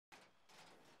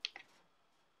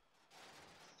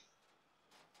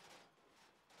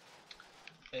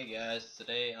Hey guys,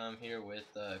 today I'm here with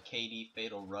Katie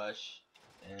Fatal Rush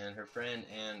and her friend,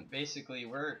 and basically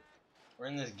we're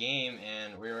in this game,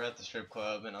 and we were at the strip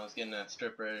club, and I was getting a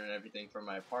stripper and everything for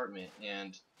my apartment,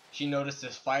 and she noticed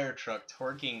this fire truck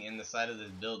twerking in the side of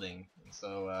this building, and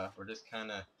so we're just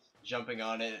kind of jumping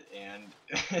on it,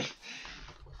 and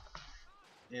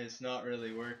it's not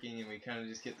really working, and we kind of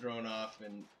just get thrown off,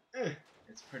 and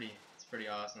it's pretty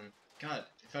awesome. God,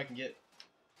 if I can get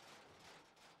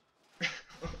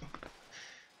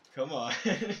come on.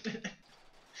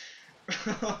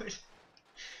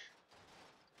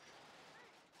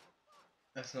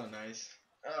 That's not nice.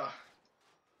 Oh,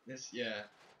 yeah.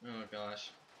 Oh gosh.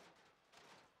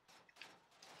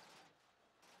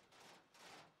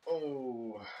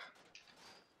 Oh.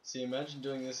 See, imagine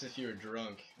doing this if you were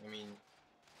drunk. I mean,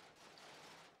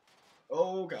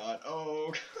 oh god.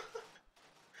 Oh.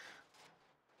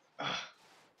 Ah.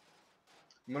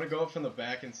 I'm gonna go up from the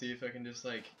back and see if I can just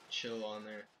like chill on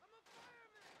there.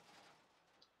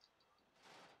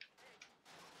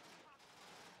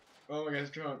 Oh, my guy's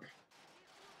drunk.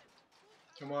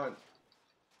 Come on.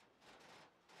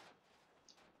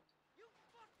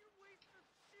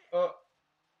 Oh.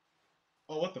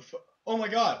 Oh, what the fuck? Oh my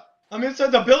god. I'm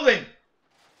inside the building.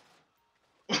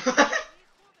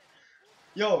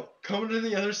 Yo, come to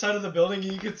the other side of the building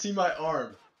and you can see my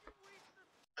arm.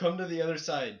 Come to the other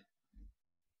side.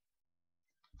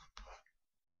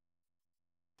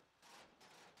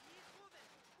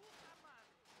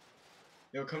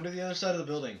 Yo, come to the other side of the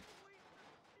building.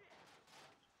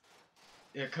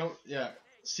 Yeah, come. Yeah.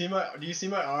 See my. Do you see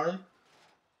my arm?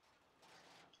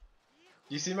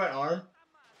 Do you see my arm?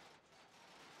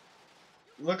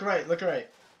 Look right. Look right.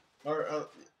 Or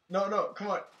no, no. Come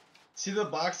on. See the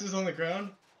boxes on the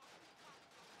ground?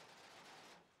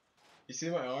 You see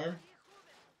my arm?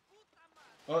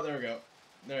 Oh, there we go.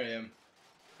 There I am.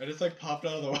 I just like popped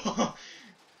out of the wall.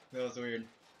 That was weird.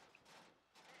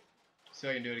 See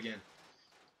if I can do it again.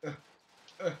 Uh,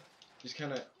 uh, just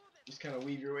kind of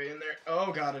weave your way in there.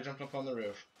 Oh god, I jumped up on the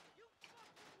roof.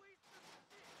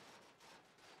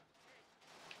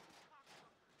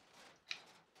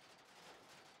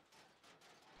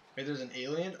 Hey, there's an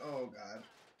alien? Oh god.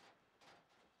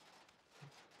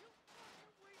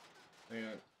 Hang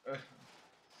on.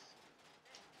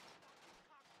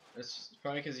 It's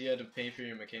probably because you had to pay for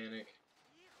your mechanic.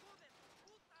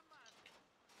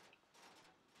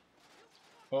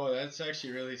 Oh, that's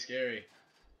actually really scary.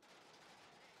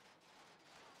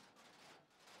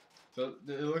 So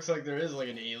it looks like there is like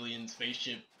an alien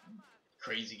spaceship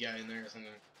crazy guy in there or something.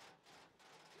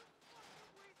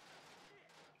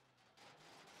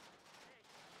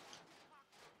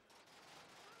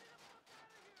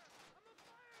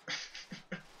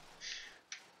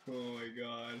 Oh my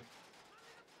god.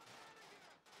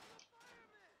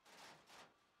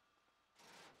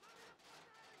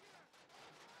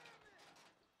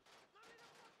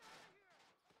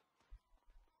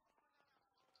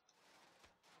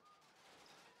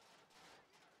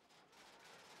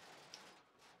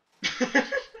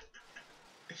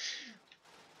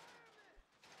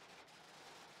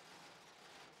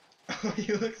 Oh,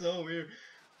 you look so weird.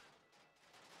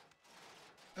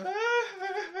 Help me!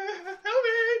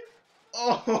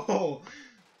 Oh!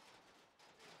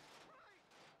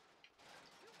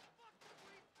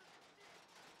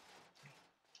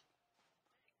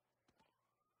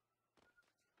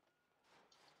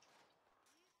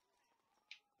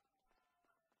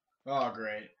 Oh,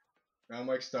 great. Now I'm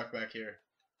like stuck back here.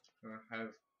 Have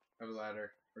a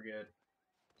ladder. We're good.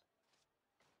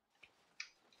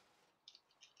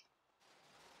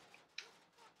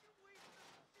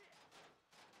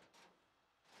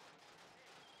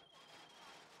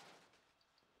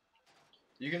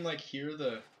 You can like hear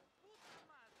the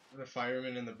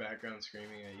firemen in the background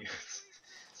screaming at you.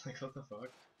 It's like, what the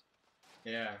fuck?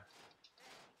 Yeah.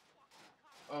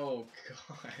 Oh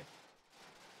god.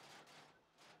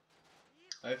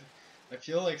 I I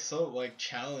feel like so like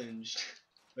challenged.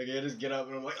 Like I just get up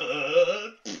and I'm like,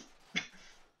 ugh.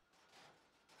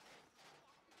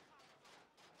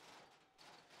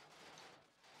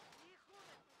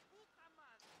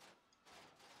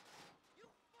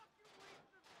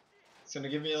 It's gonna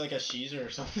give me like a Caesar or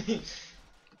something.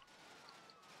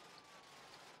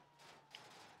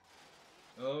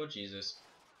 Oh Jesus.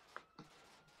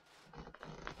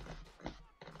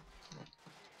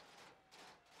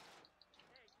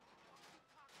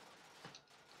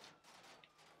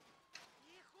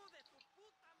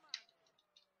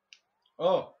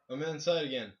 Oh, I'm inside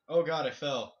again. Oh god, I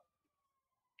fell.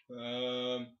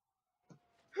 I'm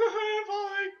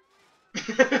falling.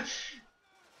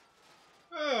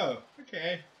 Oh,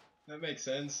 okay. That makes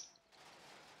sense.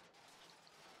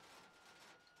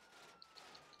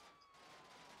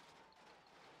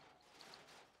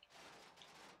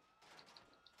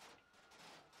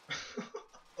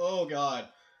 Oh god.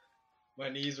 My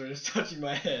knees were just touching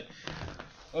my head.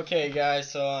 Okay guys,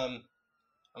 so I'm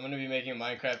gonna be making a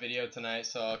Minecraft video tonight,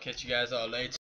 so I'll catch you guys all later.